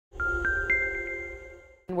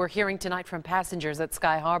We're hearing tonight from passengers at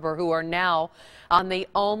Sky Harbor who are now on the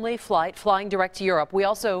only flight flying direct to Europe. We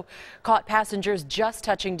also caught passengers just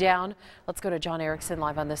touching down. Let's go to John Erickson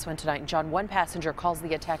live on this one tonight. And John, one passenger calls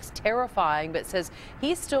the attacks terrifying, but says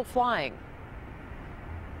he's still flying.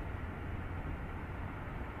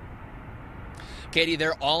 Katie,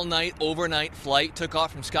 their all-night, overnight flight took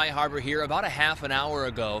off from Sky Harbor here about a half an hour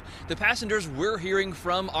ago. The passengers we're hearing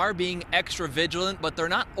from are being extra vigilant, but they're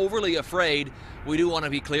not overly afraid. We do want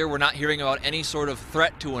to be clear, we're not hearing about any sort of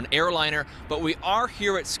threat to an airliner, but we are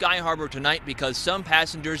here at Sky Harbor tonight because some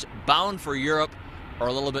passengers bound for Europe are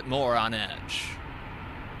a little bit more on edge.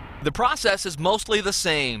 The process is mostly the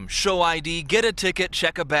same. Show ID, get a ticket,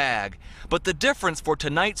 check a bag. But the difference for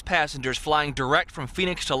tonight's passengers flying direct from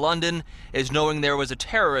Phoenix to London is knowing there was a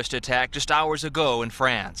terrorist attack just hours ago in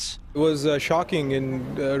France. It was shocking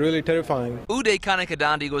and really terrifying. Uday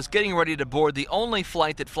Kanikadandi was getting ready to board the only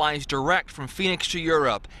flight that flies direct from Phoenix to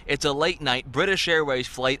Europe. It's a late-night British Airways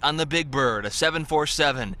flight on the Big Bird, a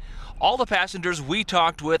 747. All the passengers we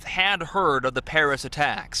talked with had heard of the Paris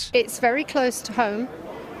attacks. It's very close to home.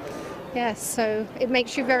 Yes, so it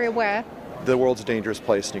makes you very aware. The world's a dangerous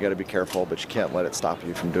place and you got to be careful, but you can't let it stop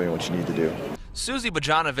you from doing what you need to do. Susie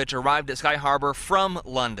Bojanovic arrived at Sky Harbor from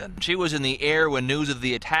London. She was in the air when news of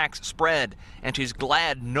the attacks spread, and she's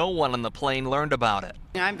glad no one on the plane learned about it.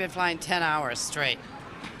 I've been flying 10 hours straight.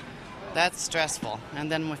 That's stressful.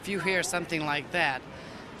 And then if you hear something like that,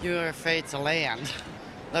 you're afraid to land.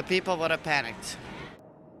 The people would have panicked.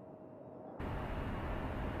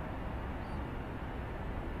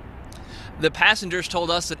 The passengers told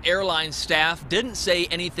us that airline staff didn't say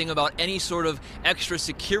anything about any sort of extra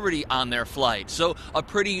security on their flight. So a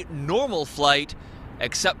pretty normal flight,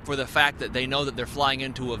 except for the fact that they know that they're flying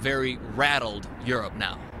into a very rattled Europe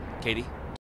now. Katie?